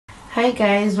Hi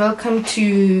guys, welcome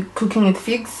to Cooking with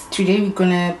Figs. Today we're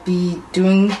gonna be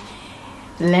doing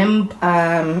lamb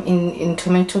in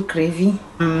tomato gravy.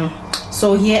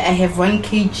 So here I have 1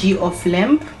 kg of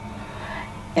lamb,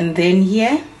 and then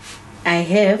here I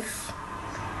have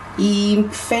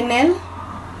fennel,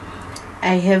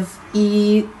 I have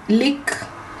leek,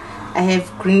 I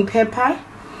have green pepper,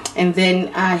 and then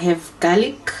I have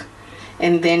garlic,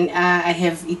 and then I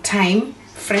have thyme,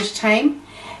 fresh thyme.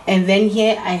 And then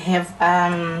here I have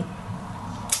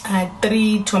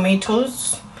 3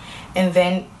 tomatoes, and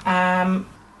then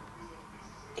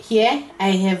here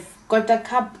I have got a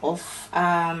cup of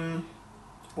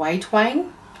white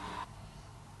wine.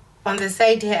 On the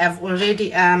side here I've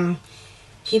already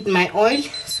heat my oil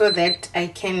so that I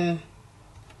can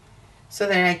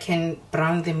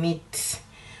brown the meat.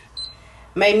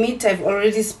 My meat, I've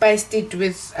already spiced it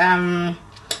with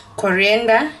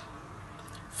coriander,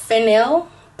 fennel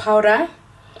powder,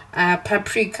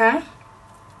 paprika,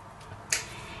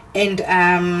 and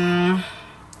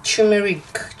turmeric,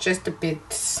 just a bit.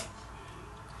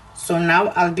 So now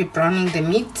I'll be browning the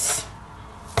meat.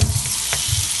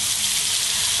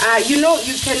 You know,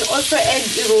 you can also add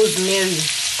rosemary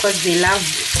because they love,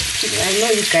 I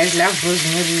know you guys love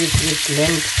rosemary with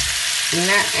lamb.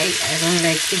 I don't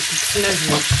like it. It smells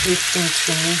like twisting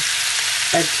to me,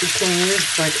 but you can use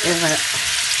whatever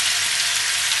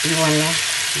you wanna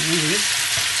use.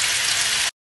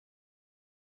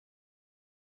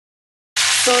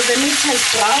 So the meat has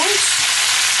browned,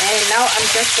 and now I'm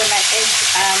just gonna add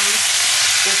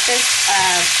the first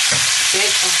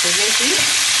batch of the veggie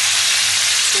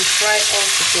to fry all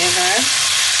together.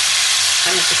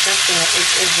 I'm just gonna add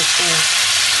everything,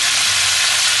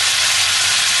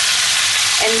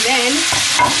 and then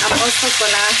I'm also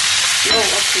gonna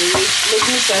let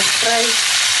me just fry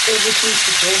everything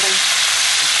together.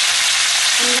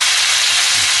 I'm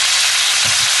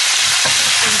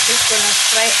just gonna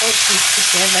fry all this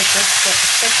together just for a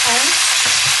second.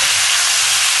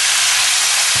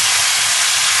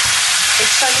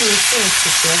 Actually mixing it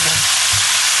together.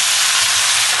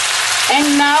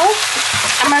 And now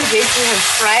my veggie has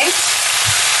fried.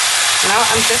 Now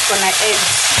I'm just gonna add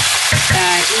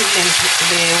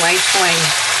the white wine.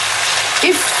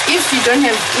 If you don't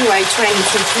have white wine,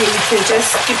 it's okay. You can just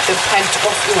skip the part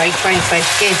of the white wine, but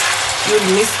you'll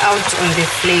miss out on the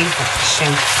flavor.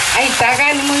 If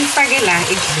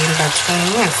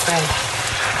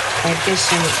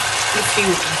you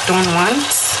don't want,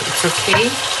 it's okay.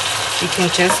 You can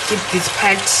just skip this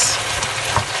part.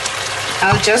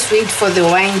 I'll just wait for the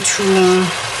wine to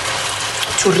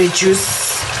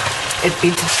reduce a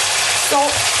bit. So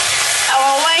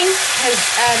our wine has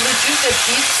reduced a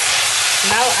bit.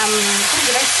 Now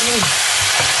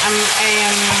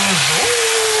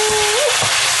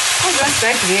what's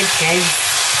that word, guys?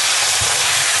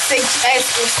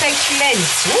 Succulent.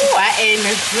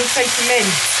 Succulent.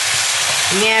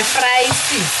 Near fry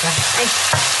sister.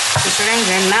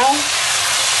 Now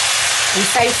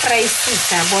inside fry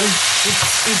sister,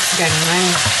 it's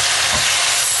done.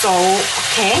 So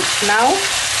okay, now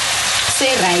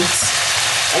say right.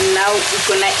 And now we're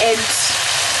gonna add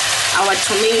our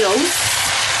tomatoes.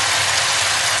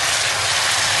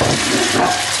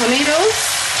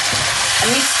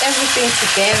 Mix everything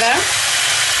together.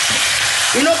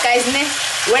 You know guys,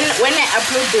 when I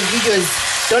upload the videos,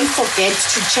 don't forget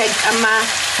to check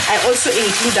I also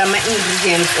include my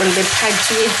ingredients on the part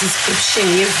description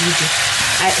of video,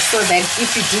 so that if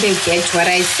you didn't get what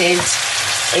I said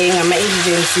my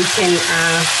ingredients, you can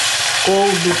go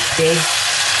look there.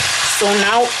 So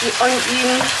now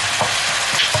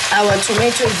our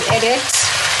tomato is added.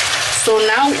 So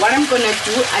now what I'm gonna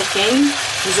do again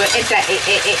is add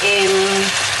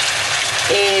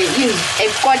a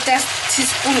quarter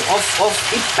teaspoon of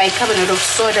bicarbonate of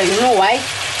soda. You know why?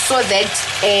 So that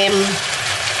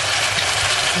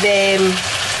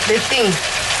the thing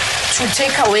to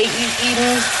take away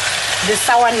the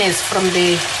sourness from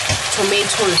the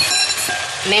tomatoes.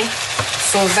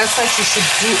 So that's what you should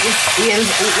do if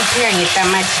you're a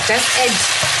tomato. Just add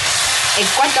a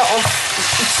quarter of a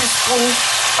teaspoon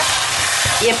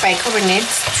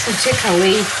bicarbonate to take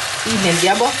away even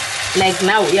like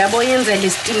now the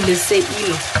steam the say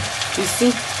you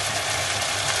see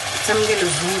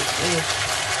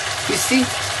you see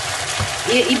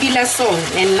ibila so,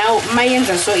 and now my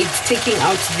so it's taking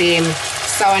out the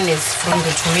sourness from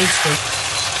the tomato.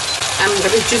 I'm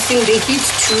reducing the heat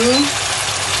to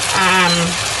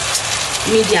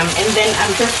medium, and then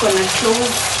I'm just gonna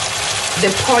close the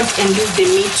pot and leave the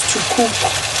meat to cook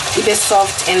even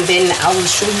soft, and then I will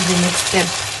show you the next step.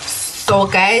 So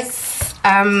guys,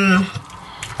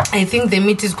 I think the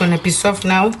meat is gonna be soft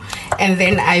now. And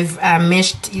then I've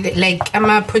mashed, like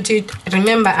I'ma put it,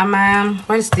 remember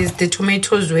what's this, the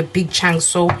tomatoes were big chunks,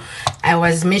 so I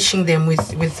was mashing them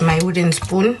with my wooden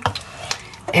spoon.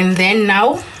 And then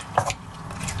now,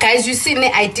 guys, you see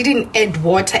I didn't add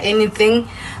water, anything,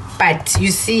 but you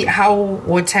see how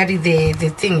watery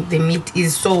the meat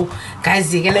is. So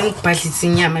guys,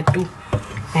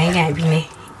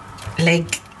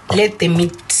 like let the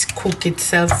meat cook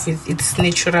itself with its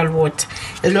natural water.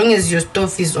 As long as your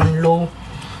stove is on low,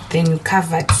 then you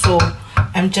cover it. So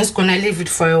I'm just gonna leave it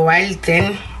for a while,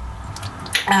 then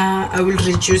I will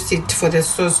reduce it for the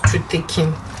sauce to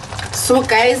thicken. So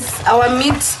guys, our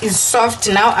meat is soft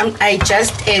now. I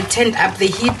just turned up the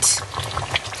heat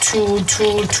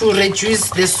to reduce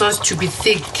the sauce to be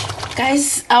thick.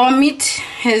 Guys, our meat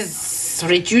has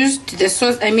reduced, the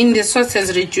sauce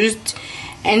has reduced,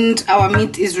 and our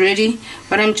meat is ready.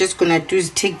 What I'm just gonna do is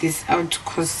take this out,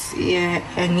 because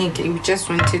we just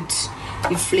wanted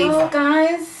the flavor. So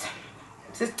guys,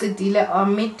 just the dealer, our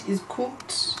meat is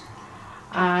cooked.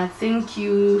 Thank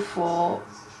you for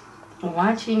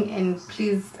watching, and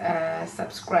please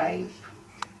subscribe.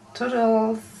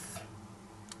 Toodles.